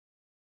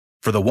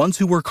For the ones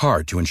who work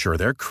hard to ensure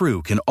their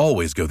crew can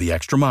always go the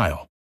extra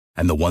mile,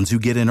 and the ones who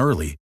get in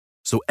early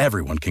so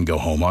everyone can go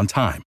home on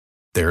time,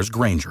 there's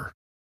Grainger,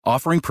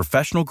 offering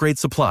professional-grade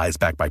supplies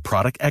backed by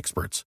product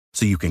experts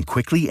so you can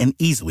quickly and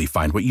easily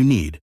find what you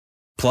need.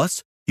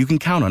 Plus, you can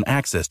count on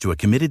access to a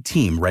committed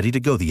team ready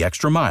to go the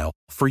extra mile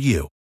for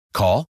you.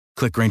 Call,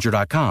 click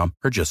Grainger.com,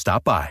 or just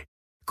stop by.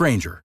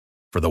 Grainger,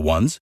 for the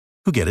ones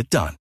who get it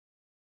done.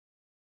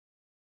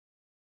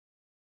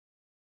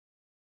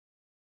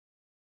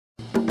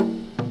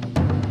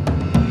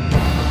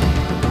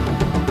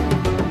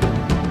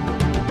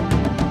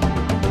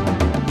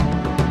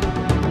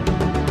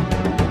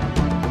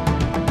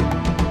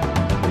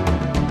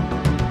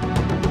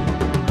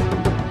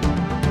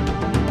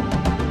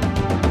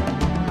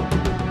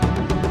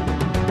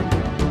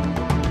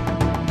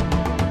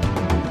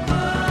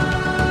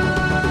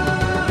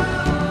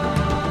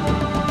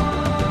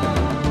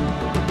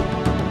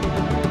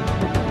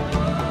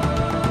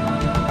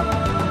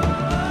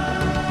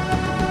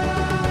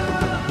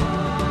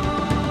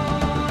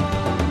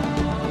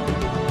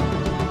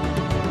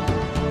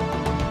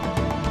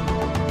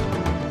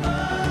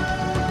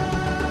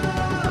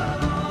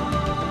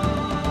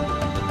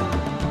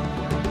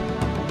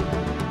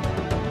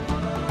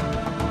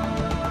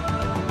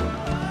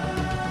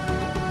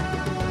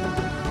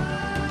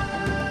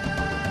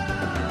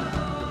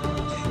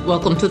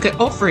 Welcome to Get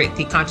Over It,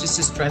 the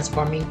Consciousness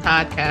Transforming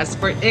podcast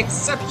for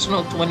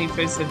exceptional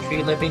 21st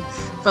century living.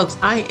 Folks,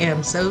 I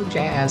am so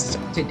jazzed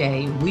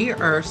today. We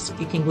are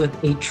speaking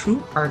with a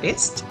true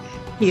artist.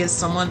 He is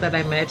someone that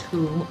I met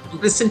who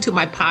listened to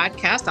my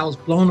podcast. I was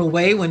blown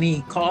away when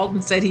he called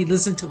and said he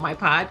listened to my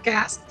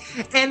podcast.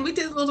 And we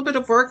did a little bit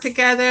of work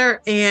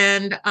together,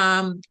 and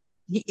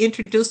he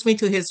introduced me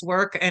to his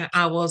work, and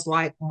I was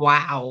like,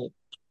 wow,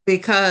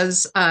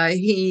 because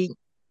he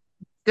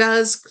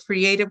does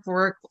creative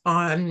work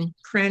on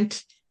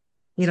print.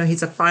 You know,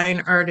 he's a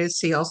fine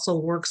artist. He also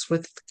works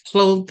with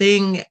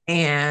clothing,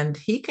 and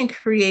he can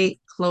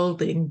create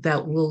clothing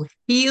that will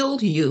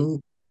heal you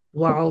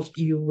while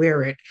you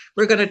wear it.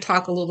 We're going to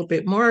talk a little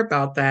bit more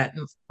about that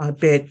in a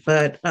bit,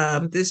 but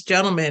this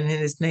gentleman, and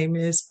his name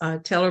is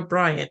Taylor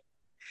Bryant,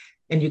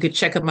 and you could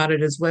check him out at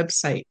his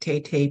website,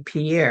 Tay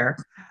Pierre.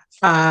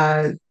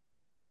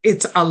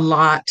 It's a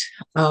lot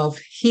of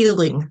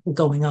healing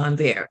going on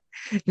there.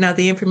 Now,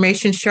 the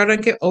information shared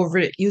on Get Over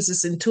It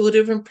uses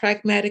intuitive and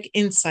pragmatic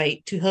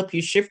insight to help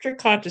you shift your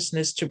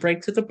consciousness to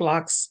break through the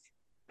blocks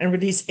and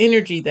release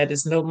energy that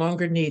is no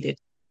longer needed.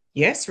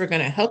 Yes, we're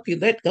going to help you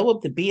let go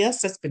of the BS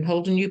that's been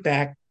holding you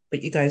back.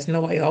 But you guys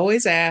know I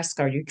always ask,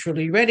 are you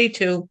truly ready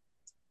to?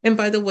 And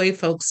by the way,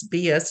 folks,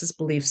 BS is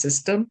belief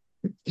system.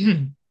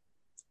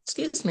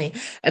 Excuse me,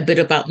 a bit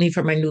about me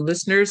for my new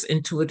listeners.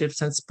 Intuitive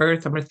since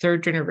birth. I'm a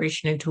third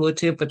generation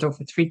intuitive with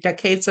over 3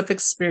 decades of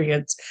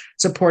experience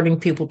supporting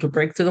people to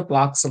break through the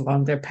blocks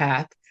along their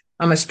path.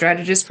 I'm a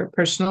strategist for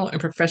personal and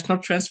professional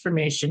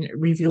transformation,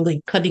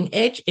 revealing cutting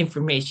edge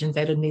information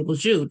that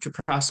enables you to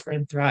prosper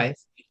and thrive.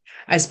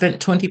 I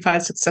spent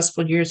 25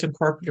 successful years in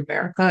corporate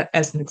America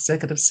as an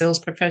executive sales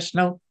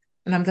professional,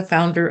 and I'm the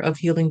founder of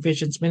Healing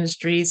Visions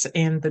Ministries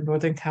and the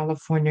Northern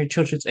California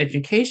Children's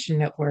Education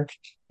Network,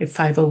 a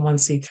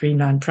 501c3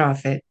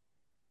 nonprofit.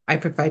 I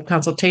provide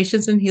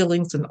consultations and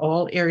healings in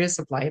all areas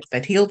of life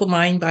that heal the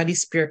mind, body,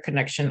 spirit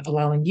connection,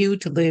 allowing you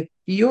to live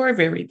your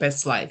very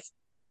best life.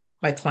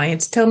 My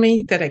clients tell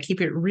me that I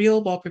keep it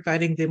real while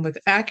providing them with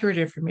accurate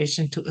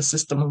information to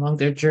assist them along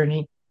their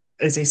journey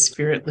as a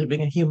spirit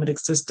living a human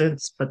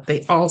existence. But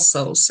they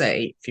also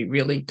say, if you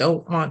really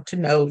don't want to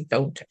know,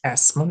 don't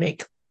ask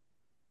Monique.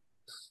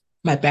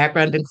 My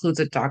background includes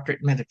a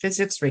doctorate in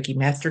metaphysics, Reiki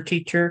master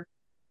teacher,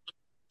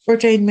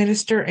 ordained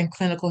minister, and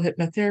clinical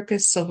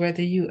hypnotherapist. So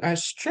whether you are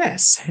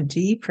stressed,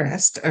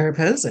 depressed, or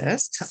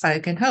possessed, I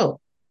can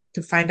help.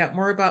 To find out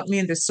more about me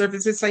and the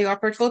services I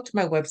offer, go to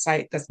my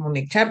website. That's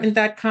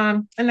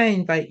MoniqueChapman.com. And I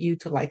invite you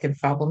to like and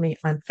follow me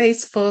on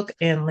Facebook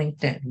and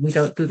LinkedIn. We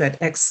don't do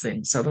that X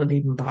thing, so don't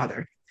even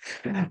bother.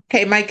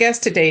 Okay, my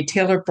guest today,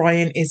 Taylor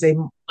Bryant, is a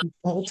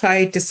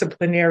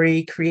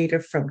multidisciplinary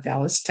creative from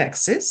Dallas,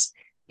 Texas.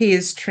 He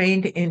is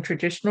trained in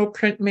traditional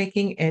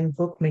printmaking and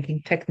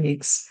bookmaking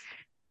techniques.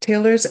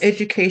 Taylor's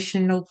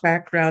educational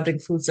background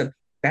includes a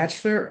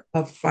Bachelor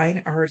of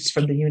Fine Arts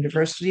from the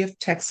University of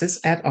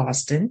Texas at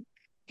Austin.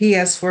 He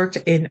has worked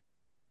in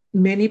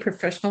many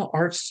professional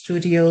art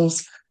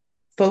studios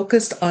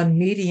focused on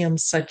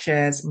mediums such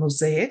as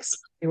mosaics,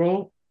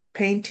 mural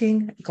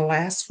painting,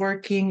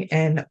 glassworking,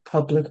 and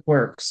public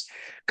works.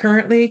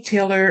 Currently,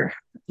 Taylor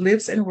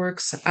lives and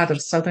works out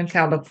of Southern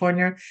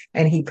California,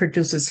 and he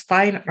produces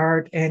fine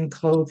art and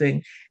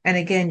clothing. And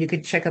again, you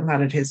can check him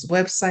out at his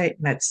website,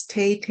 and that's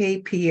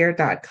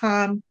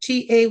taytaypierre.com,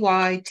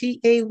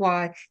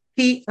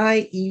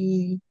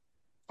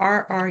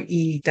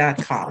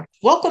 TayTaypierre.com.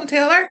 Welcome,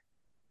 Taylor.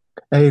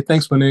 Hey,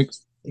 thanks, Monique.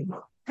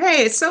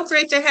 Hey, it's so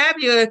great to have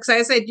you. Because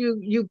I said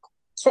you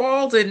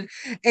called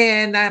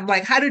and I'm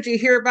like, how did you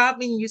hear about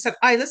me? And you said,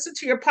 I listened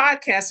to your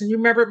podcast. And you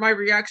remember my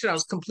reaction. I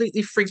was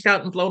completely freaked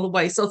out and blown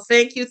away. So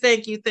thank you,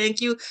 thank you,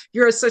 thank you.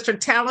 You're such a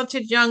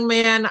talented young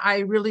man. I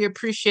really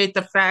appreciate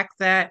the fact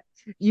that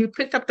you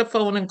picked up the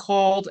phone and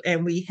called,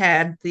 and we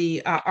had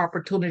the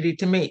opportunity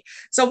to meet.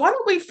 So why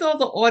don't we fill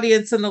the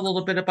audience in a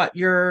little bit about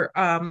your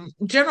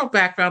general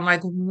background,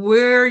 like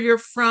where you're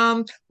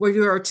from, were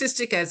you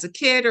artistic as a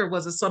kid, or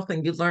was it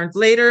something you learned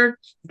later?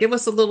 Give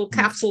us a little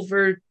capsule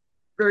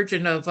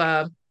version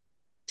of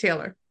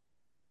Taylor.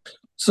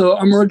 So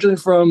I'm originally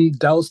from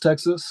Dallas,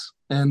 Texas,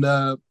 and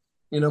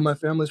my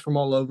family's from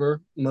all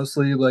over,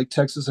 mostly like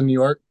Texas and New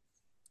York.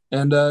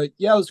 And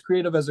yeah, I was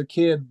creative as a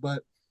kid,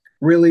 but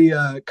really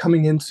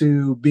coming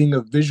into being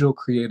a visual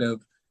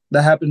creative,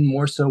 that happened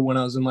more so when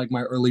I was in like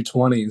my early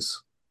 20s.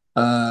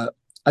 Uh,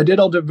 I did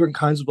all different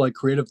kinds of like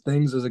creative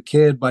things as a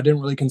kid, but I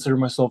didn't really consider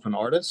myself an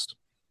artist.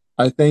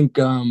 I think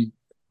I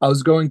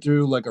was going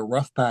through like a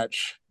rough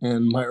patch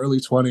in my early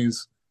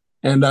 20s,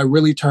 and I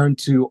really turned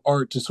to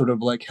art to sort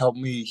of like help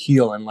me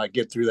heal and like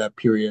get through that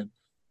period.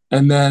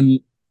 And then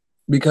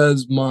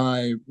because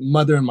my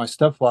mother and my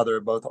stepfather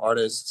are both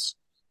artists,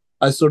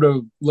 I sort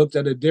of looked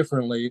at it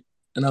differently,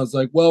 and I was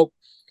like, well,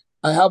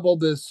 I have all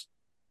this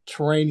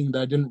training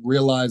that I didn't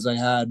realize I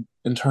had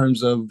in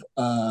terms of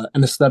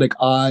an aesthetic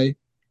eye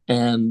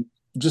and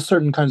just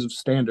certain kinds of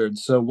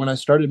standards. So when I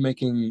started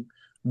making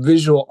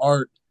visual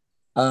art,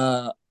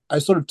 uh, I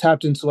sort of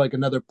tapped into like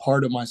another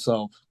part of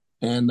myself,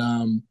 and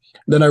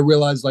then I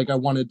realized like I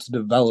wanted to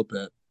develop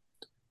it.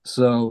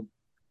 So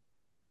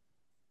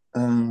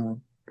uh,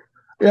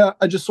 yeah,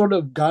 I just sort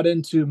of got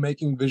into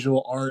making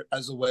visual art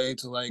as a way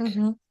to like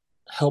Mm-hmm.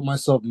 help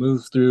myself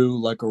move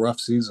through like a rough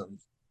season.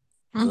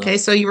 Okay,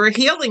 So so you were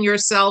healing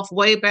yourself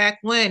way back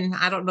when.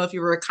 I don't know if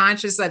you were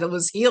conscious that it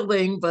was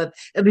healing, but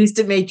at least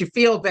it made you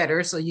feel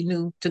better. So you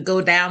knew to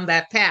go down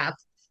that path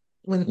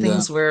when yeah.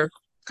 things were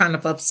kind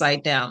of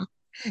upside down.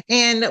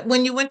 And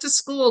when you went to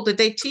school, did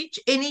they teach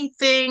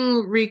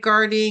anything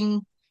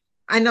regarding?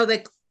 I know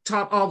they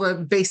taught all the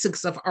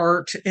basics of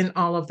art and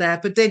all of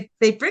that, but they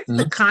bring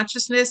the Mhm.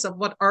 consciousness of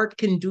what art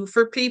can do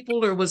for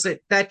people, or was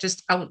it that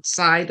just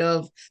outside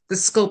of the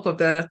scope of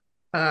the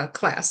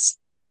class?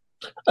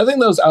 I think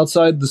that was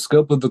outside the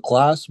scope of the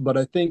class, but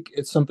I think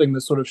it's something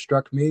that sort of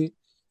struck me.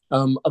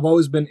 I've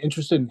always been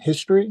interested in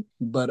history,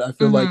 but I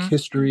feel like Mm-hmm.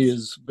 history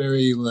is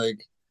very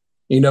like,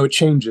 it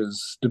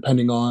changes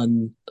depending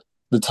on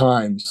the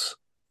times.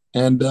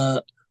 And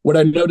what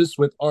I noticed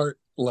with art,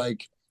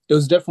 like, it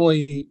was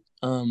definitely,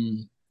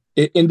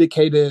 it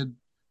indicated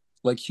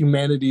like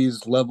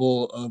humanity's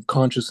level of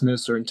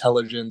consciousness or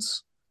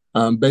intelligence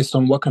based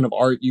on what kind of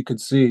art you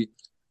could see.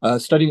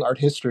 Studying art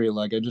history,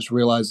 like I just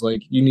realized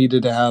like you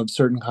needed to have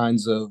certain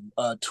kinds of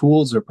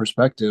tools or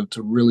perspective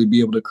to really be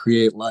able to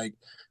create like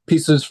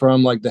pieces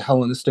from like the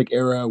Hellenistic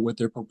era with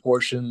their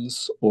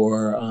proportions,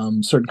 or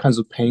certain kinds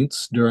of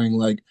paints during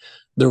like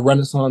the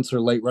Renaissance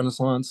or late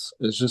Renaissance.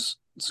 It's just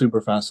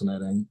super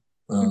fascinating.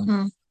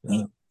 Mm-hmm.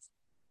 Yeah.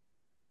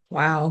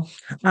 Wow.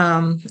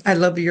 I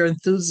love your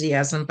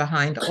enthusiasm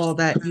behind all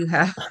that you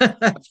have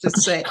to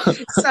say.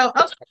 So,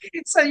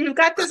 okay, so you've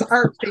got this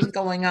art thing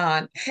going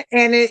on,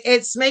 and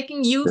it's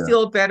making you Yeah.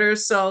 feel better.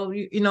 So,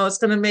 it's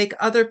going to make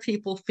other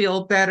people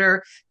feel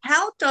better.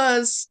 How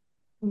does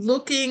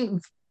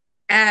looking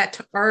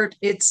at art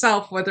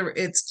itself, whether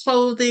it's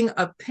clothing,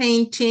 a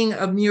painting,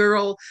 a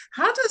mural,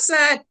 how does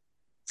that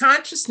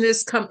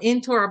consciousness come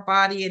into our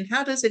body and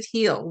how does it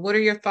heal? What are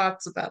your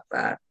thoughts about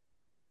that?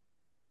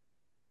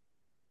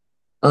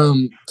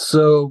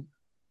 So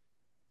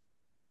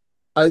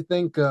I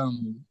think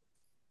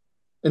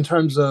in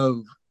terms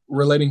of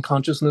relating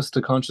consciousness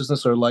to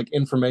consciousness, or like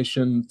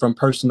information from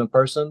person to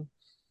person,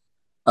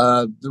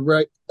 the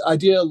right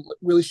idea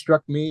really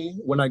struck me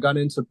when I got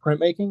into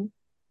printmaking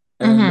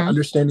and Mm-hmm.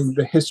 understanding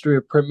the history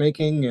of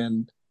printmaking,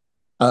 and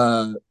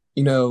uh,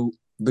 you know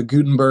the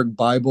Gutenberg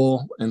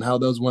Bible and how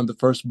that was one of the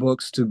first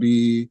books to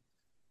be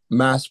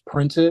mass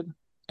printed,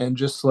 and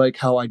just like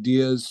how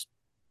ideas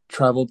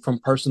traveled from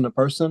person to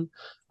person.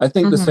 I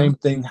think the Mm-hmm. same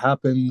thing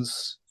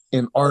happens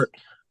in art.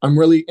 I'm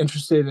really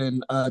interested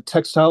in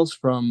textiles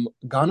from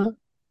Ghana,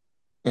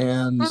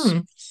 and Hmm.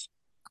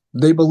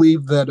 they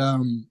believe that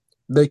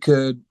they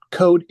could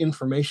code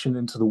information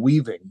into the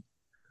weaving.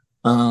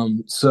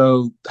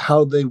 So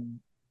how they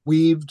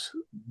weaved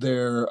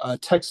their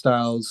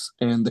textiles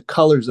and the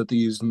colors that they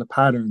used and the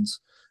patterns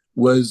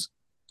was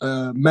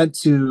meant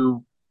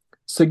to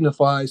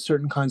signify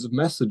certain kinds of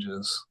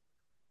messages.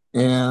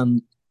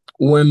 And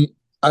when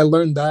I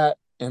learned that,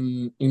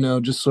 and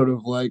just sort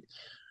of like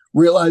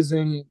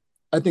realizing,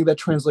 I think that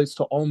translates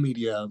to all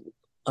media.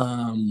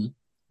 Um,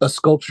 a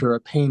sculpture, a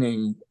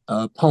painting,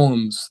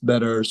 poems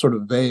that are sort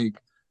of vague,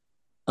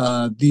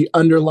 the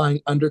underlying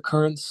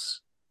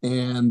undercurrents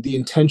and the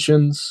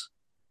intentions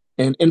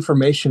and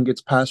information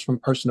gets passed from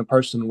person to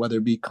person, whether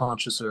it be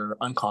conscious or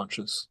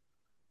unconscious.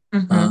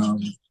 Mm-hmm.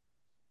 Um,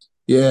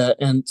 yeah,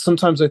 and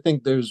sometimes I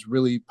think there's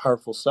really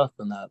powerful stuff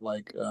in that.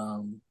 Like,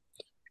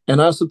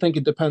 and I also think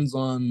it depends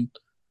on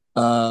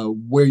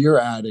where you're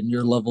at and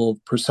your level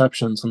of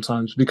perception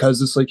sometimes,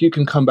 because it's like you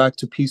can come back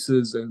to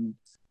pieces and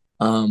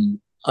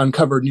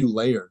uncover new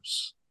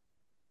layers,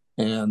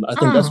 and I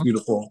think that's Mm.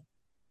 beautiful,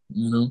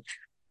 you know.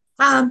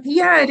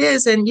 Yeah, it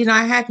is. And,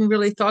 I hadn't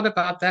really thought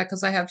about that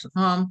because I have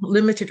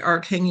limited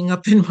art hanging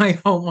up in my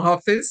home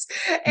office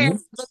and Mhm.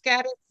 look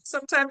at it.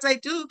 Sometimes I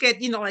do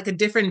get, like a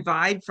different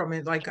vibe from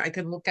it. Like I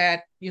can look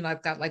at,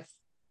 I've got like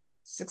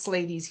six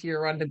ladies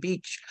here on the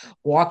beach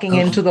walking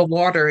Okay. into the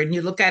water, and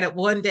you look at it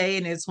one day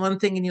and it's one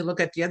thing, and you look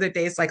at the other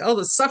day, it's like, oh,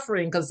 the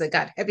suffering because they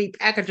got heavy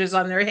packages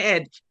on their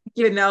head,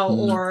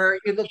 Mhm. or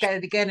you look at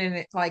it again and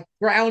it's like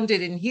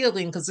grounded and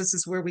healing because this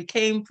is where we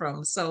came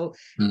from. So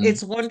Mhm.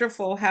 it's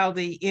wonderful how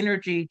the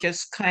energy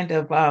just kind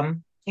of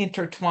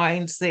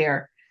intertwines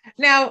there.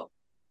 Now,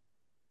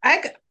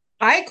 I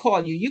I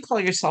call you, you call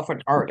yourself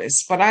an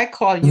artist, but I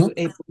call you Mhm.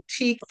 a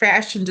boutique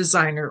fashion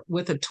designer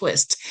with a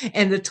twist.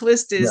 And the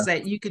twist is Yeah.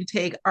 that you can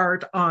take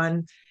art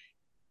on,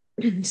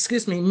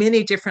 excuse me,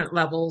 many different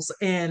levels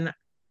and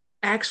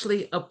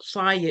actually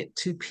apply it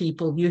to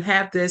people. You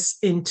have this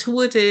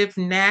intuitive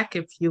knack,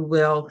 if you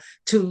will,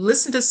 to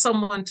listen to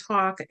someone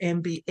talk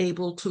and be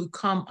able to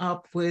come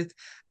up with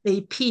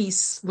a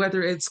piece,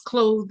 whether it's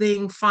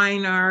clothing,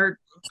 fine art,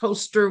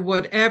 poster,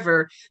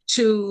 whatever,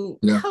 to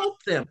Yeah.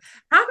 help them.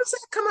 How does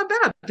that come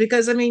about?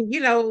 Because I mean,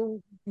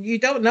 you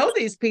don't know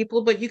these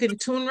people, but you can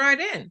tune right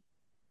in.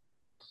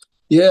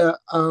 Yeah.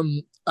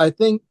 I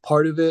think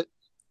part of it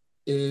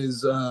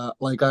is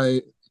like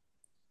I'm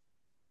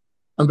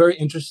very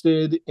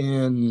interested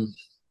in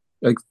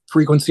like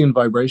frequency and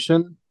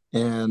vibration,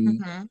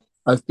 and Mhm,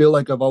 I feel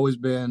like I've always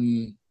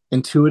been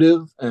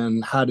intuitive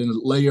and had a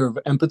layer of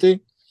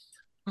empathy.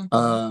 mhm,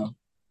 Uh,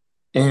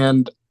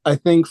 and I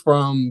think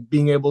from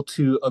being able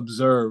to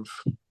observe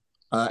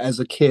as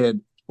a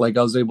kid, like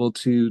I was able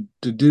to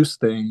deduce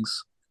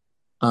things.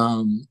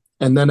 And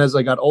then as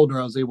I got older,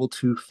 I was able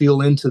to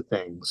feel into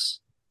things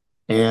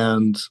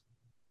and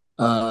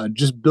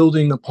just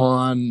building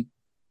upon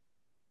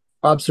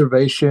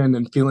observation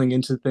and feeling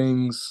into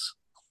things.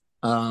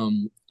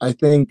 I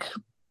think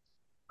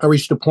I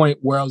reached a point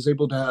where I was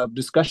able to have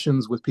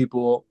discussions with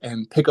people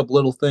and pick up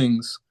little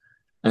things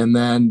and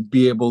then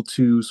be able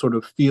to sort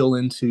of feel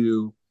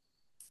into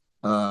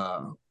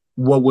uh,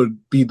 what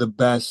would be the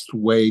best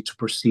way to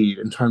proceed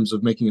in terms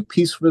of making a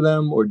piece for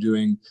them or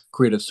doing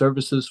creative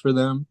services for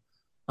them.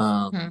 mhm.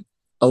 Um,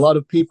 a lot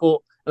of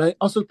people, and I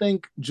also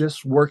think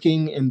just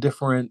working in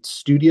different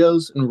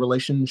studios in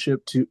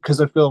relationship to,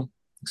 because I feel,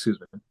 excuse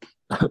me,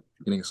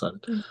 getting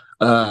excited.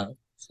 Uh,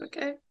 It's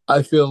okay.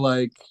 I feel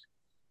like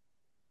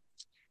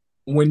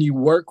when you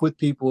work with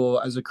people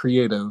as a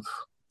creative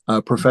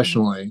Mhm,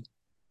 professionally,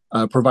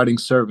 providing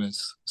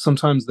service,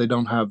 sometimes they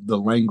don't have the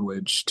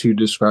language to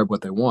describe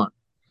what they want.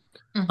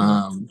 mhm.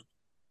 Um,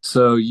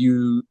 so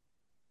you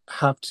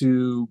have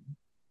to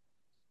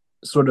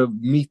sort of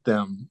meet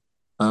them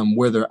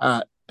where they're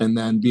at and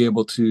then be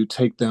able to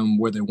take them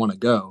where they want to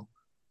go.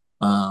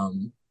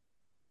 Um,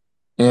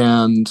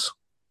 and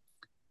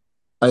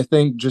I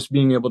think just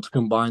being able to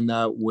combine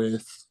that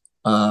with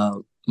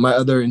my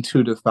other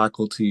intuitive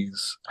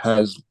faculties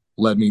has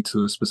led me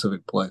to a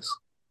specific place.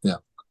 Yeah.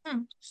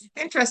 Hmm.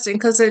 Interesting,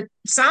 because it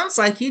sounds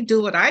like you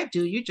do what I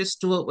do. You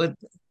just do it with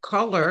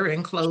color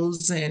and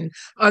clothes and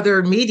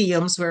other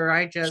mediums where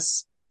I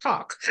just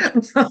talk.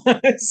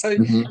 So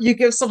Mm-hmm. you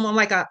give someone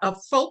like a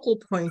focal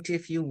point,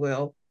 if you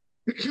will,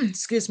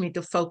 excuse me,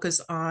 to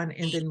focus on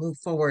and then move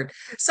forward.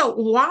 So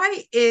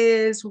why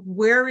is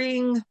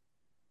wearing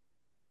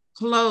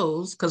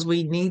clothes, because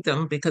we need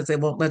them because they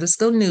won't let us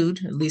go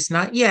nude, at least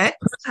not yet.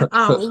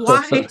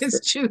 Why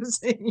is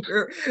choosing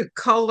your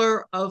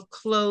color of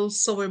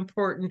clothes so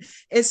important,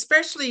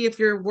 especially if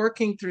you're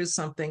working through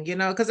something,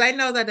 because I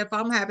know that if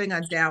I'm having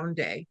a down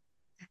day,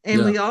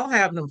 and Yeah. we all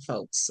have them,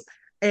 folks.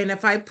 And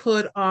if I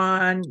put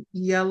on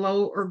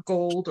yellow or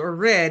gold or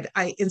red,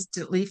 I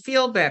instantly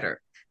feel better.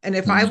 And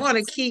if I Mm. want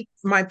to keep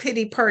my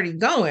pity party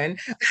going,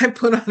 I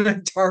put on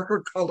a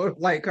darker color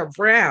like a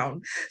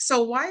brown.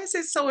 So why is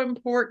it so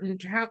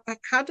important?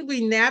 How do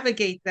we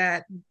navigate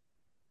that,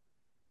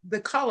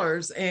 the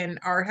colors and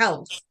our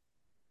health?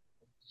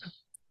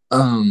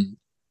 Um,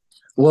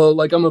 well,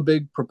 like I'm a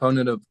big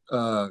proponent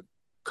of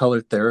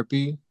color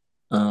therapy.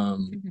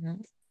 Um,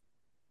 Mhm,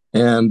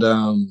 and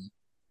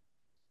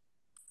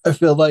I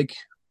feel like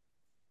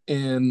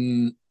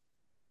in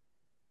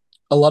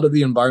a lot of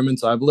the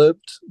environments I've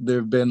lived, there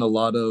have been a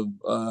lot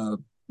of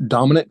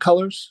dominant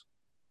colors.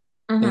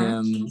 mhm,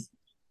 And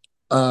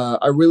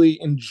I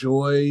really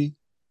enjoy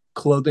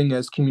clothing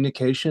as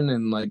communication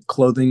and like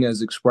clothing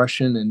as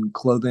expression and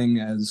clothing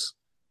as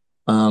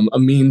a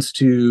means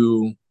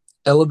to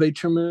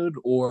elevate your mood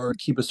or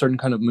keep a certain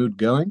kind of mood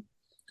going.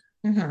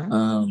 mhm,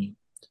 Um,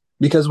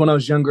 because when I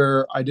was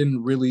younger, I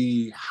didn't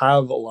really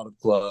have a lot of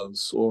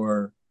clothes,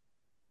 or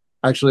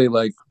actually,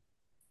 like,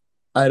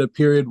 I had a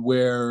period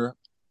where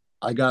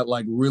I got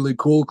like really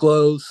cool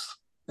clothes.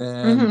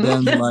 And mhm.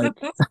 then, like,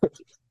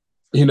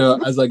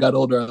 as I got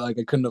older, like,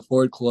 I couldn't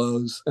afford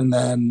clothes. And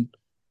then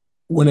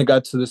when it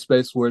got to the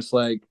space where it's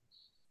like,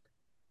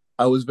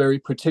 I was very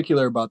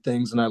particular about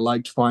things and I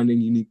liked finding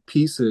unique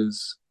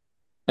pieces.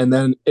 And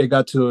then it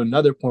got to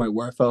another point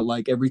where I felt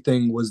like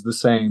everything was the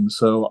same.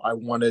 So I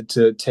wanted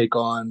to take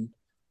on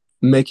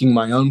making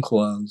my own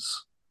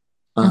clothes.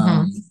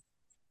 Mm-hmm.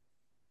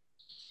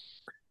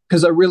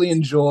 Because I really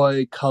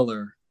enjoy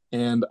color.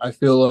 And I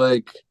feel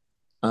like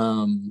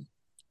um,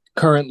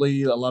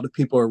 currently a lot of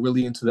people are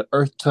really into the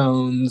earth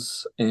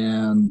tones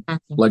and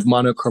Mm-hmm. like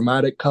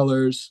monochromatic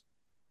colors.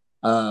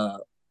 Uh,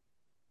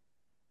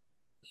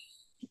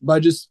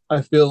 but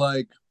I feel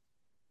like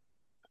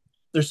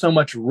there's so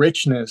much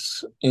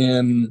richness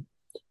in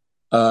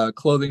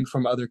clothing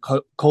from other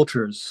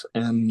cultures.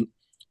 And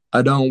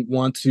I don't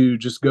want to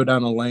just go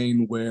down a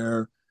lane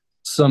where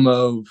some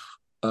of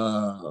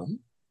uh,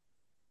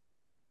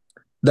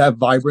 that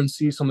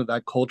vibrancy, some of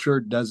that culture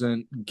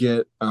doesn't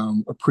get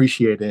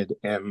appreciated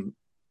in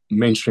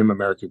mainstream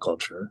American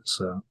culture.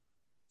 So,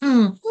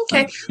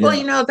 Okay. Well,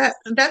 yeah.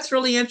 that's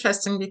really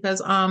interesting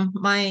because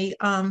my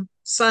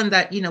son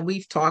that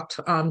we've talked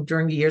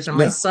during the years, and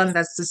my Yeah. son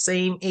that's the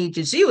same age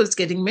as you is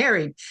getting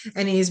married,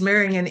 and he's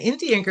marrying an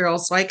Indian girl,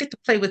 so I get to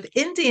play with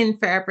Indian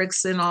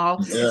fabrics and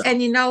all. Yeah. And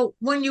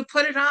when you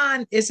put it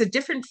on, it's a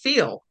different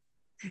feel.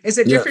 It's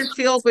a different Yes.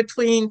 feel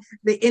between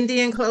the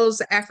Indian clothes,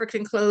 the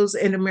African clothes,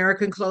 and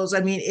American clothes.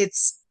 I mean,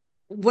 it's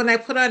when I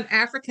put on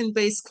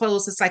African-based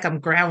clothes, it's like I'm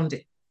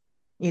grounded.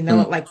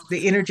 Mm, Like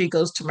the energy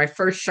goes to my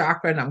first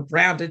chakra and I'm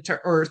grounded to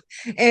earth.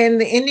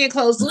 And the Indian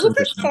clothes a that's little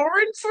bit interesting.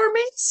 foreign for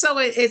me. So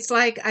it's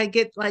like I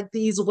get like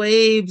these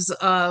waves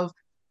of,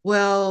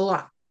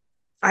 well,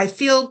 I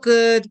feel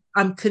good,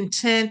 I'm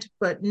content,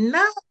 but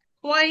not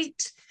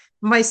quite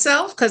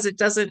myself because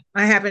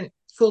I haven't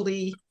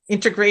fully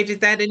integrated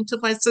that into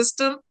my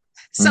system.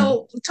 Mm.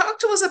 So talk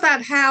to us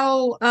about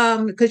how,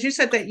 because you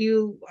said that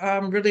you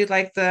really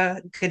like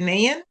the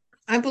Ghanaian,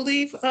 I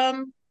believe,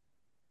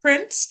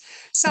 Prince.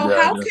 So Yeah,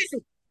 I how do. can,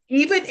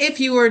 even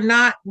if you are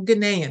not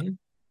Ghanaian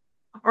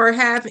or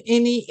have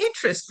any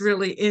interest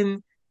really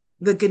in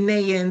the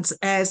Ghanaians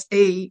as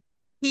a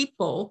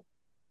people,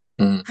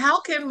 Mm. how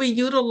can we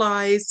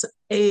utilize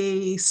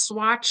a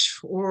swatch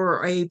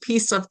or a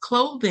piece of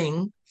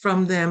clothing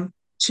from them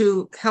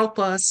to help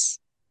us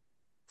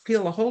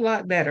feel a whole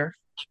lot better?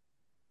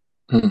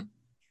 Mm.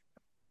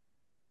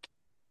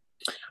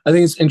 I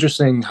think it's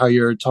interesting how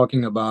you're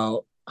talking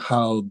about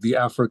how the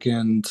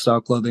African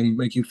style clothing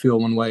make you feel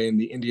one way and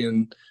the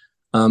Indian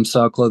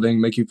style clothing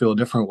make you feel a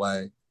different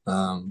way.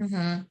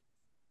 Mm-hmm.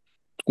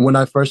 When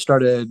I first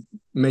started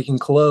making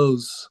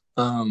clothes,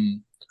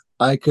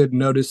 I could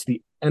notice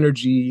the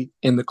energy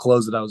in the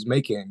clothes that I was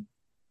making.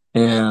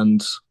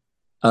 And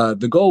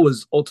the goal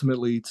was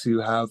ultimately to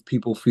have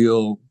people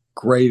feel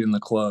great in the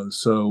clothes.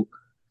 So,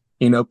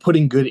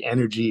 putting good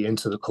energy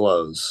into the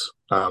clothes,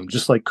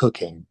 just like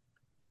cooking.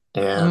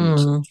 And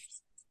Mm.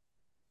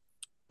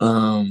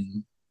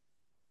 um,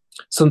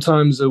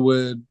 sometimes it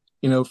would,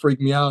 freak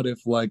me out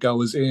if like I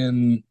was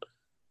in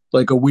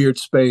like a weird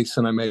space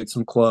and I made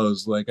some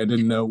clothes. Like I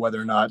didn't know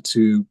whether or not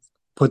to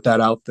put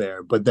that out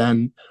there. But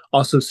then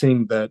also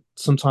seeing that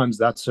sometimes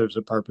that serves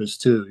a purpose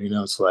too.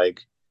 It's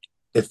like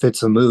it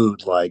fits a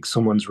mood, like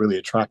someone's really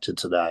attracted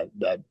to that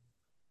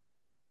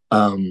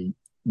um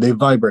they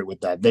vibrate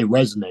with that, they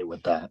resonate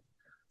with that.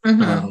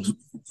 Mm-hmm.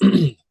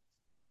 Um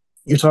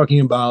you're talking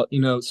about,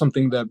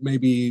 something that may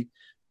be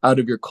out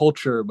of your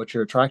culture, but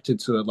you're attracted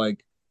to it.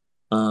 Like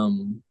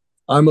um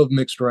I'm of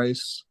mixed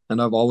race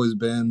and I've always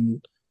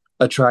been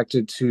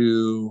attracted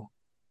to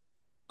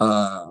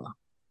uh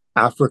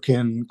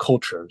African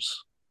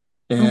cultures.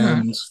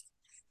 Mm-hmm.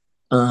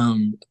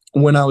 And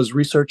when I was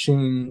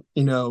researching,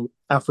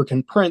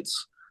 African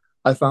prints,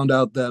 I found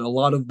out that a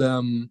lot of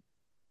them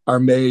are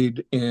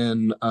made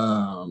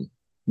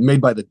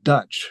by the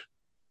Dutch.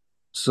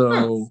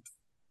 So,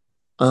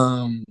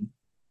 um,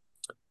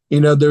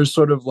 there's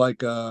sort of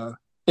like a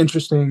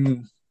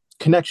interesting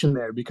connection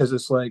there because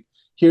it's like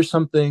here's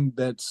something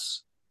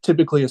that's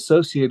typically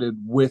associated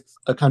with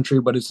a country,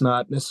 but it's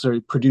not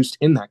necessarily produced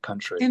in that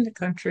country. In the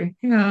country.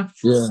 Yeah.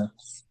 Yeah,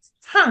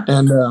 Huh.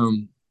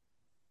 and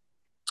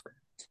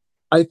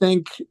I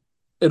think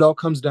it all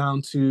comes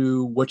down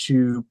to what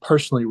you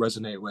personally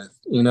resonate with.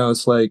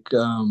 It's like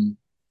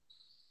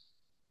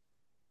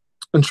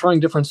and trying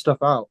different stuff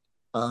out.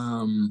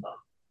 Um,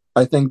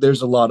 I think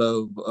there's a lot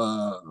of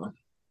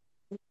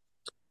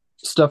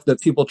stuff that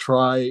people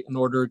try in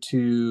order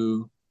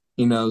to,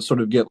 sort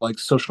of get like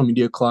social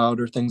media cloud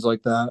or things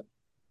like that.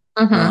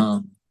 Mm-hmm.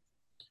 Um,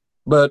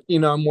 but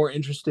I'm more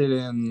interested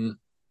in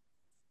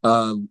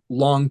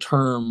long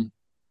term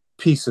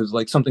pieces,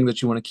 like something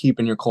that you want to keep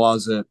in your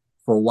closet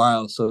for a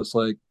while. So it's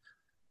like,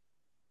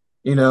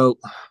 you know,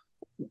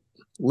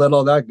 let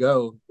all that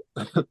go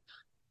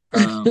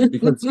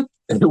because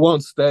it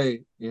won't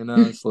stay.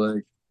 It's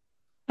like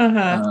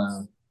Uh-huh.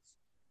 uh,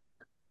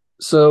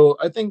 so.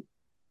 I think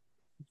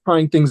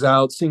trying things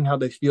out, seeing how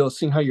they feel,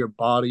 seeing how your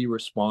body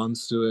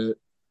responds to it.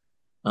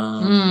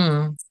 Um,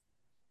 Mm.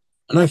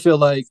 and I feel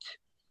like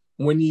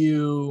when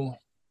you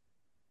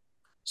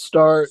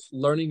start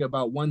learning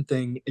about one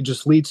thing, it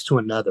just leads to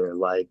another.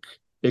 Like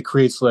it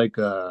creates like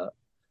a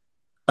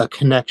a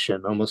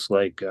connection, almost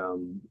like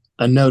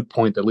a node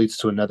point that leads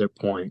to another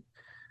point.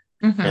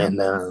 Mm-hmm.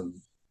 And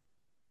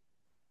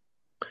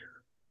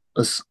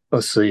let's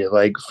see,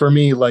 like for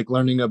me, like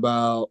learning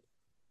about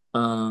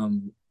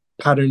um,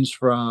 patterns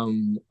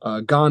from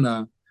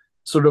Ghana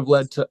sort of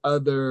led to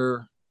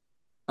other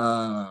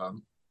uh,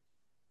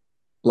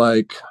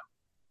 like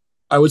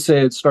I would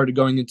say it started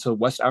going into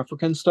West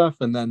African stuff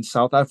and then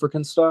South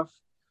African stuff,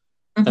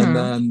 and Mm-hmm.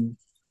 then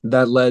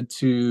that led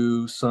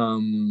to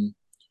some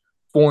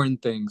foreign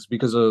things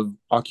because of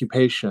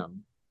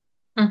occupation.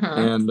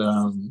 Mm-hmm.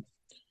 And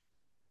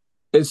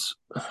it's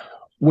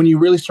when you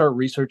really start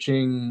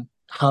researching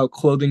how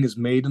clothing is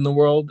made in the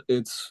world,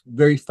 it's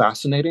very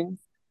fascinating.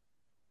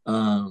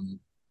 Um,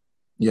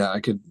 yeah, I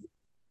could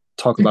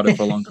talk about it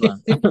for a long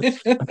time. I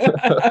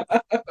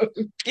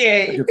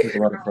Okay. could talk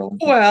about it for a long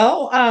time.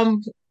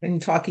 Well, been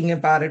talking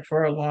about it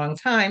for a long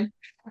time.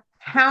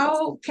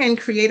 How can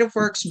creative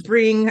works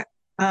bring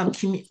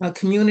a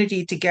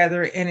community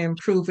together and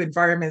improve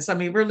environments? I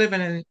mean, we're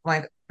living in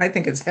like I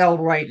think it's hell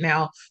right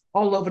now,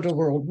 all over the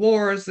world.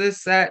 Wars,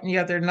 this, that, and the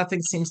other.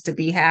 Nothing seems to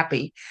be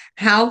happy.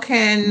 How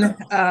can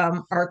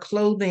Yeah. our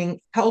clothing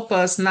help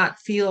us not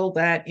feel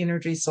that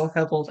energy so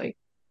heavily?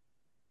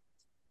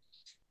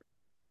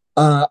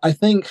 I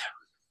think,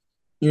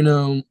 you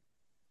know,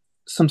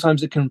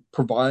 sometimes it can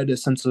provide a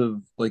sense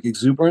of like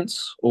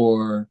exuberance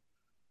or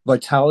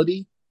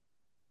vitality,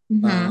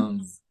 Mm-hmm.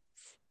 um,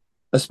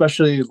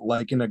 especially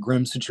like in a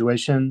grim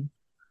situation,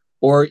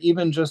 or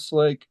even just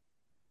like,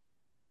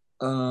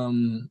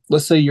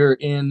 let's say you're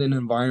in an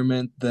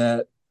environment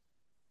that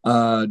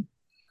uh,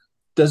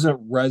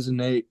 doesn't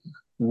resonate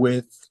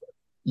with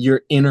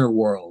your inner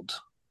world.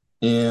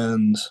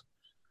 And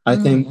I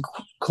think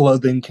Mm-hmm.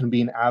 clothing can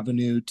be an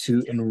avenue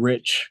to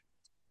enrich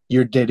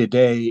your day to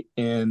day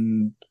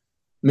in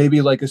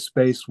maybe like a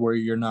space where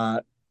you're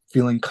not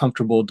feeling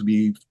comfortable to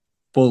be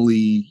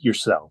fully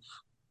yourself.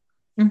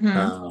 Mm-hmm.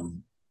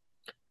 Um,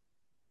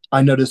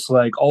 I notice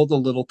like all the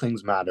little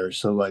things matter.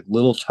 So like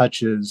little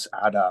touches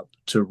add up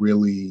to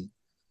really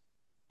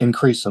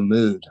increase a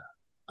mood,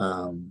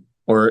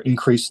 or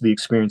increase the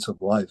experience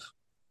of life.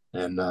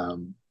 And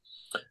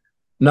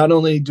not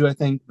only do I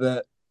think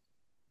that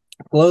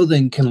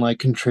clothing can like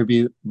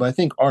contribute, but I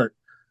think art.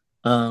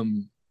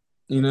 Um,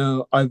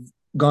 I've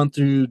gone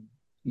through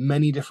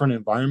many different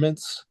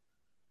environments,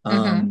 Mm-hmm.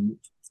 um,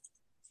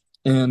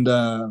 and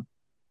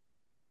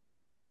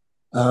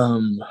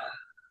um,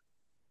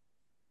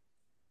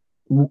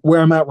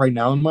 where I'm at right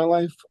now in my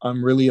life,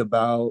 I'm really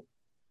about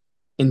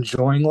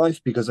enjoying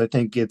life because I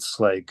think it's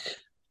like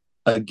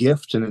a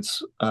gift and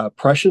it's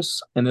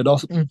precious, and it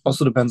Mm-hmm.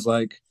 also depends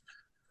like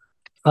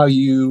how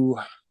you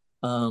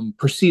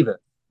perceive it.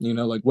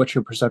 Like what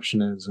your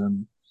perception is,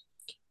 and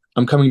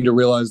I'm coming to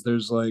realize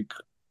there's like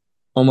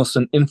almost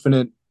an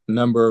infinite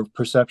number of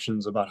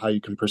perceptions about how you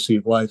can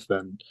perceive life,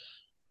 and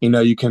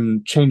you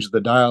can change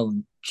the dial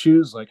and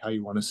choose like how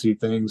you want to see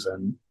things.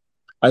 And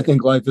I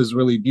think life is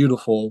really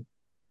beautiful,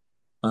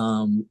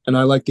 and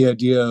I like the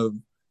idea of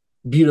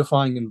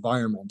beautifying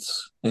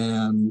environments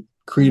and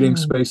creating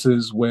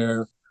spaces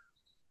where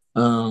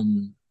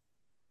um,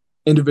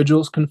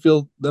 individuals can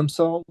feel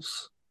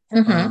themselves,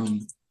 Mm-hmm.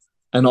 um,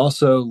 and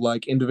also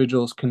like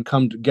individuals can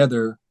come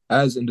together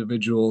as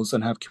individuals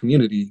and have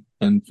community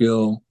and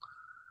feel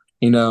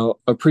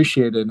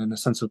appreciated and a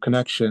sense of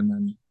connection.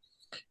 And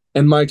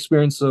in my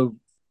experience of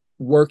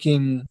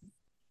working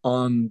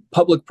on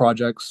public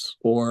projects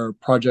or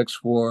projects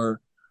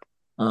for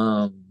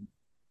um,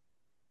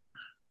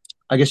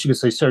 I guess you could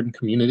say certain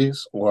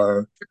communities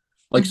or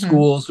like Mm-hmm.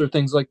 schools or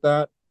things like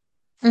that,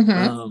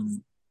 Mm-hmm.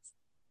 um,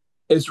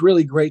 it's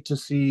really great to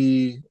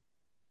see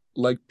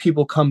like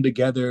people come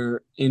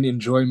together in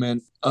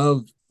enjoyment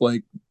of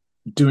like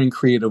doing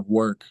creative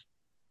work.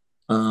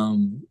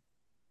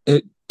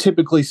 It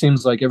typically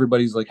seems like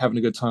everybody's like having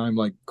a good time,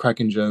 like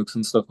cracking jokes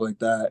and stuff like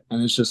that.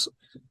 And it's just,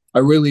 I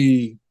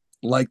really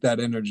like that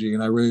energy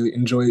and I really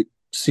enjoy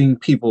seeing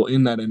people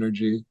in that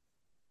energy.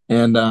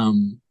 And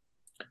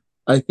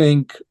I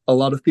think a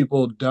lot of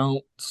people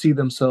don't see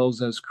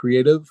themselves as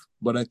creative,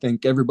 but I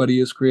think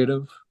everybody is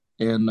creative.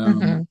 And,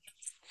 Mm-hmm.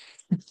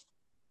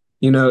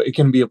 it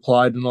can be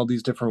applied in all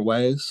these different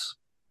ways.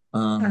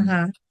 Um,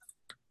 Uh-huh.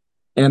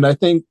 and I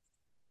think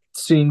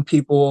seeing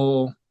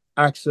people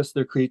access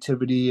their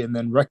creativity and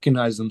then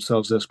recognize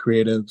themselves as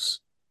creatives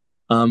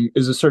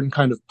is a certain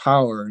kind of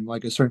power and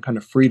like a certain kind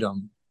of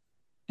freedom.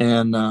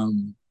 And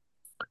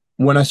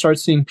when I start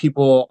seeing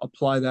people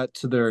apply that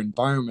to their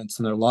environments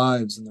and their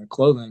lives and their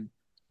clothing,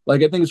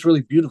 like I think it's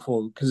really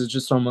beautiful because it's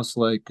just almost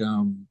like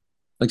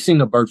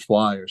seeing a bird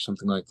fly or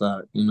something like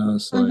that.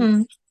 It's like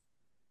Mm-hmm.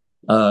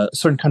 a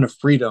certain kind of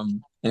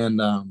freedom.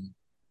 And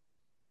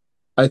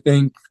I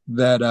think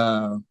that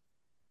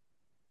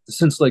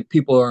since like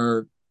people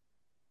are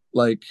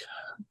like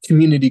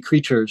community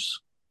creatures,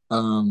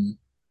 um,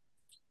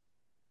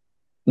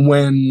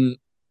 when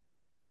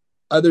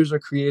others are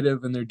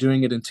creative and they're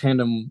doing it in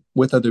tandem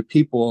with other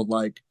people,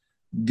 like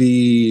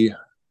the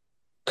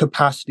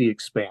capacity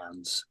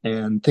expands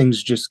and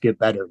things just get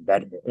better and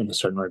better in a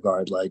certain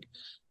regard. Like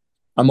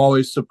I'm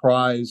always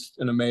surprised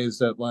and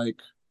amazed at like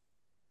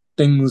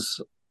things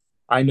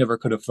I never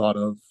could have thought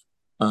of.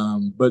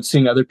 But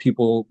seeing other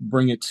people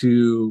bring it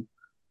to,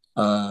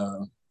 uh,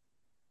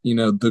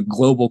 the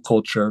global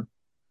culture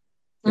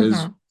is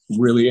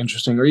Mm-hmm. really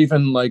interesting, or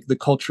even like the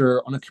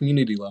culture on a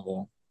community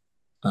level.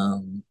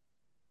 Um,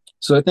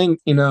 so I think,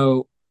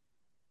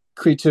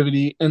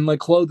 creativity and like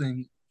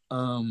clothing,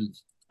 um,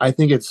 I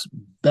think it's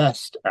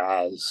best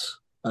as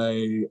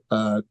a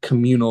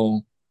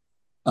communal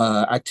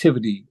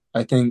activity.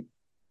 I think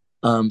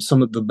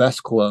some of the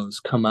best clothes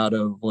come out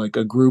of like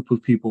a group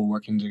of people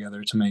working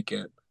together to make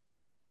it.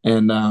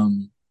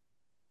 And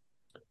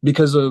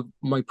because of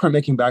my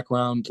printmaking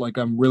background, like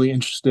I'm really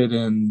interested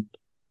in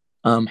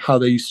how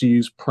they used to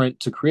use print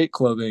to create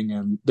clothing,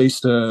 and they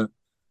used to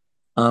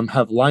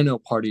have lino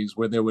parties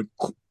where they would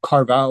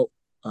carve out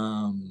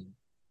um,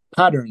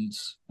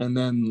 patterns, and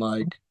then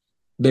like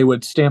they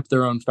would stamp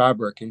their own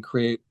fabric and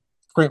create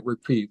print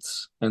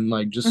repeats, and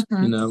like just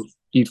Mm-hmm.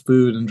 eat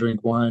food and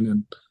drink wine,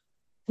 and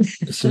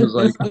it seems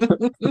like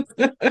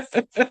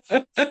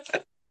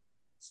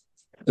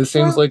it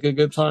seems Well, like a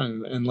good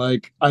time, and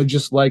like I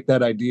just like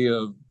that idea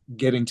of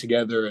getting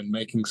together and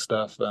making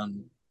stuff,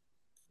 and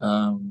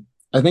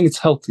I think it's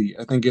healthy.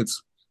 I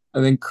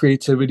think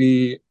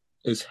creativity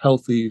is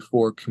healthy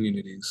for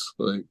communities.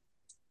 Like,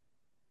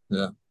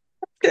 yeah.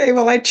 okay,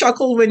 well, I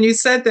chuckled when you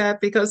said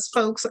that because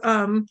folks,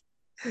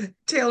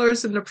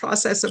 Taylor's in the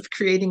process of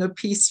creating a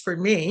piece for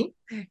me.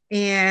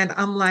 And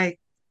I'm like,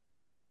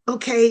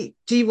 okay,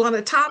 do you want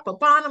a top, a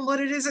bottom? What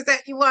it is it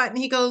that you want? And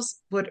he goes,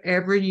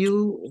 whatever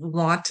you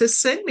want to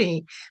send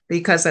me,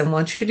 because I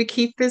want you to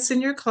keep this in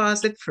your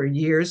closet for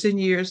years and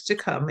years to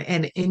come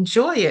and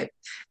enjoy it.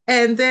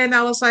 And then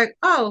I was like,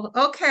 oh,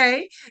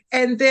 okay.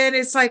 And then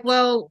it's like,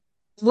 well,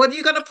 what are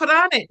you going to put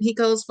on it? He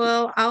goes,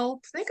 well,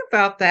 I'll think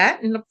about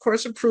that. And of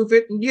course, approve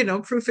it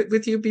and, proof it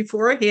with you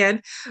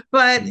beforehand.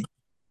 But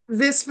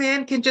this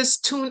man can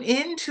just tune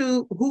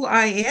into who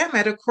I am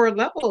at a core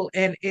level,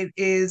 and it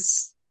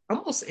is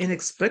almost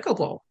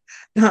inexplicable.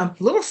 A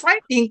little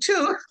frightening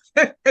too,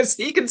 because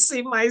he can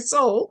see my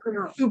soul,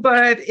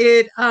 but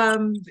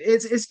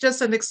it's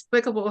just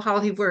inexplicable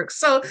how he works.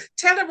 So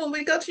Taylor, when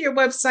we go to your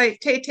website,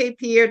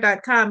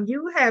 taytaypierre.com,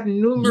 you have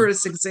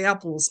numerous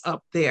examples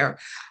up there.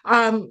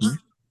 Um,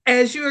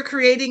 as you are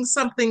creating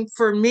something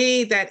for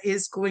me that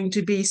is going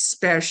to be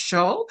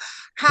special,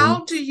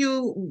 how do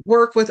you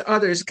work with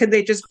others? Can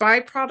they just buy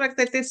product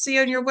that they see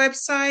on your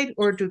website,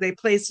 or do they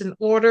place an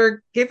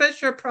order? Give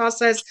us your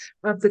process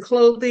of the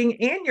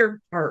clothing and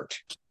your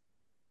art.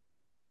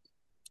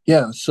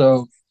 Yeah.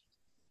 So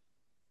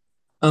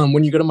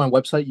when you go to my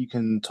website, you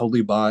can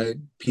totally buy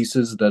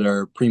pieces that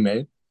are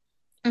pre-made.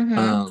 Mm-hmm.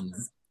 Um,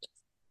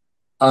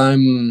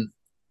 I'm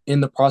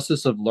in the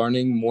process of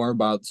learning more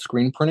about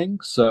screen printing.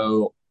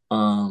 So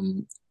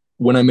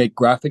when I make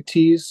graphic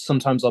tees,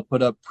 sometimes I'll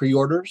put up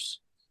pre-orders,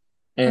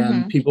 and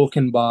Mm-hmm. people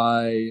can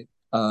buy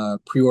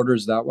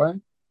pre-orders that way.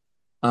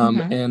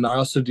 Mm-hmm. And I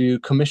also do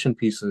commission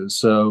pieces.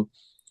 So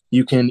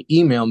you can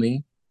email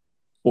me,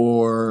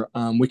 or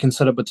we can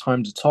set up a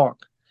time to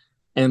talk.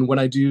 And when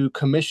I do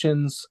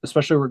commissions,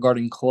 especially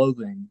regarding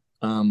clothing,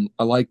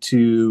 I like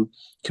to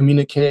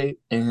communicate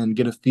and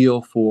get a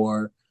feel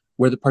for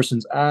where the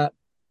person's at,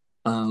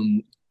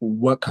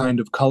 what kind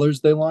of colors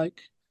they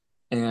like,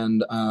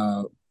 and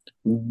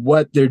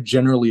what they're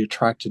generally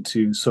attracted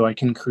to. So I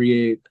can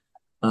create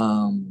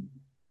um,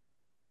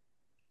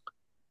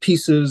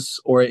 pieces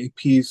or a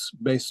piece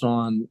based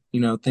on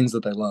things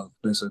that they love,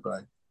 basically.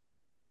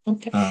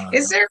 Okay.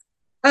 Is Uh, there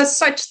a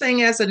such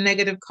thing as a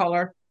negative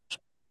color?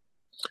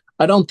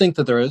 I don't think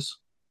that there is.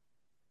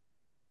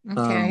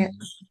 Okay.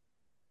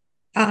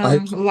 Um, I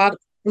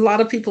A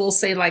lot of people will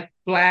say like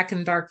black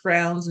and dark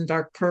browns and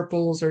dark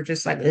purples are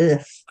just like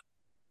ugh.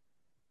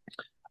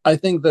 I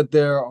think that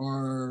there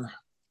are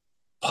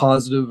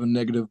positive and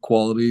negative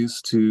qualities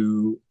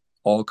to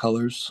all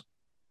colors.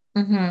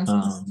 Mm-hmm.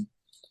 Um,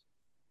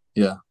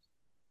 yeah,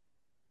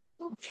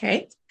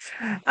 Okay.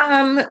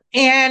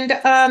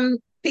 And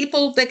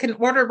people that can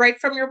order right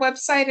from your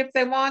website if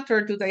they want,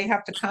 or do they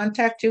have to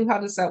contact you? How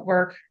does that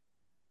work?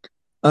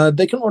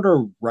 they can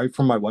order right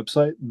from my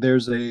website.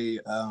 There's a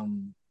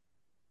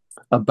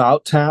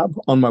about tab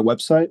on my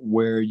website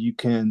where you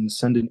can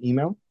send an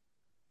email.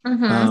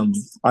 Mm-hmm. Um,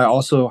 I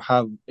also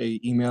have a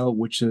email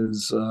which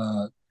is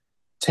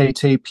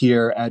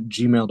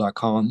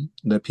taytaypierre@gmail.com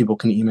that people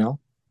can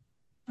email.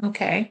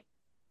 Okay.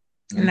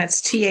 Yeah. And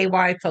that's TAY,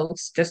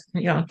 folks, just,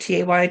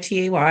 TAY,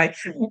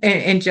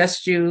 and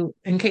just you,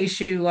 in case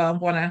you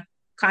want to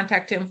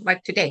contact him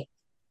like today.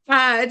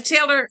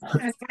 Taylor,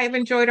 I've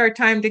enjoyed our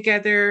time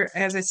together.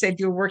 As I said,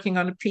 you're working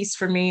on a piece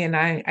for me, and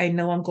I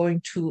know I'm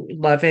going to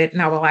love it.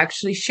 And I will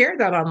actually share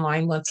that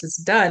online once it's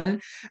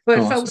done. But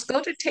Oh, folks, awesome.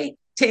 go to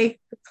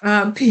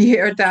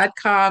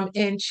Pierre.com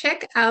and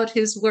check out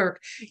his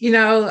work.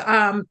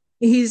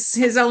 He's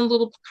his own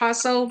little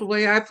Picasso, the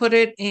way I put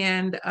it,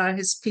 and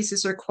his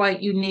pieces are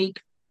quite unique.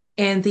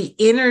 And the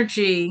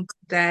energy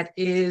that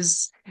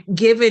is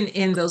given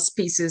in those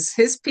pieces,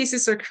 his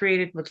pieces are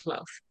created with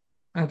love.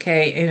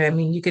 Okay. And I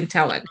mean, you can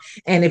tell it.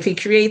 And if he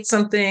creates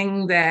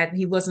something that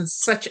he wasn't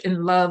such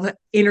in love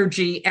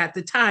energy at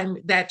the time,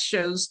 that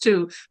shows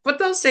too. But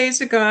those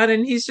days are gone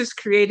and he's just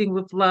creating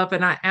with love.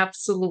 And I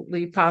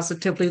absolutely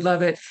positively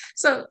love it.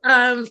 So,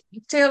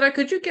 Taylor,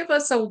 could you give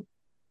us a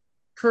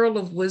pearl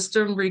of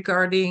wisdom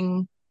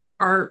regarding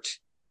art,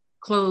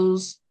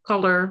 clothes,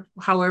 color,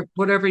 however,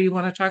 whatever you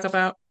want to talk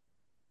about?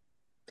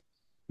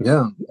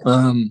 Yeah.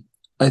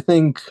 I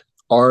think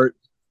art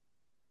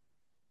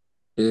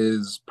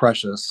is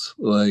precious.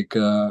 I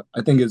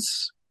think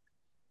it's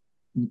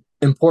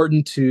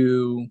important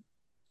to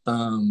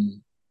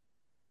um,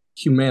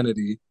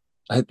 humanity.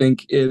 I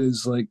think it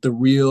is like the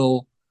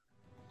real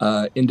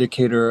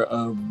indicator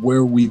of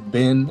where we've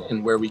been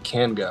and where we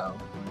can go.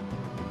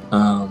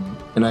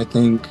 And I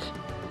think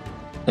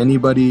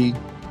anybody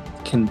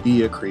can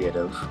be a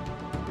creative.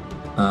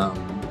 Um,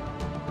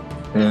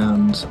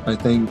 and I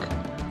think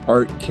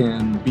art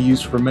can be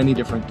used for many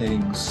different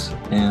things.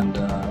 And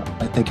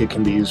I think it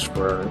can be used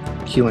for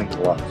healing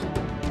to love.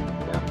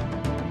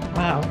 Yeah.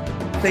 Wow.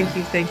 Thank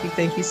you, thank you,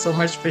 thank you so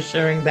much for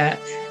sharing that.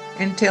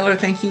 And Taylor,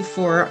 thank you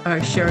for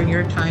sharing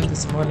your time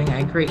this morning.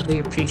 I greatly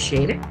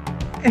appreciate it.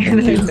 And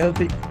Thank I you. know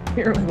that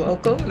you're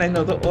welcome, and I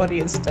know the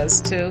audience does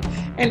too.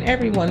 And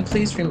everyone,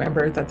 please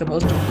remember that the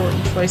most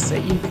important choice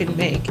that you can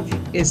make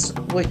is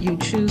what you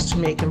choose to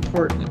make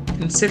important.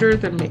 Consider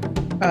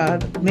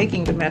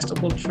making the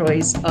masterful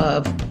choice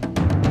of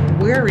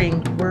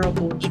wearing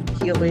wearable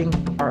healing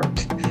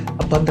art.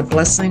 Abundant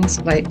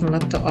blessings, light and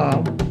love to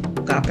all.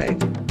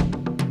 Agape.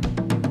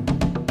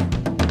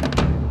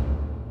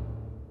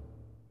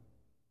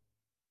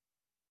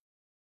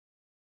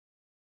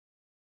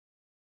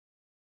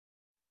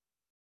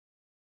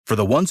 For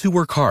the ones who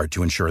work hard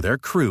to ensure their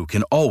crew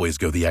can always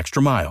go the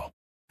extra mile,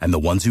 and the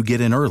ones who get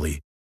in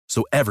early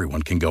so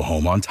everyone can go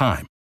home on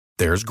time,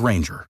 there's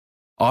Granger,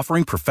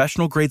 offering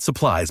professional-grade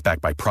supplies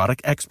backed by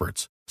product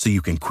experts so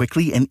you can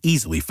quickly and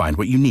easily find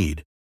what you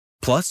need.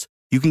 Plus,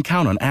 you can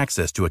count on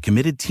access to a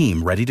committed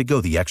team ready to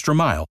go the extra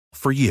mile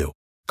for you.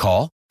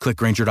 Call, click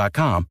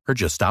Granger.com, or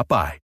just stop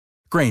by.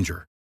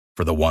 Granger,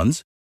 for the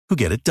ones who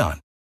get it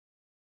done.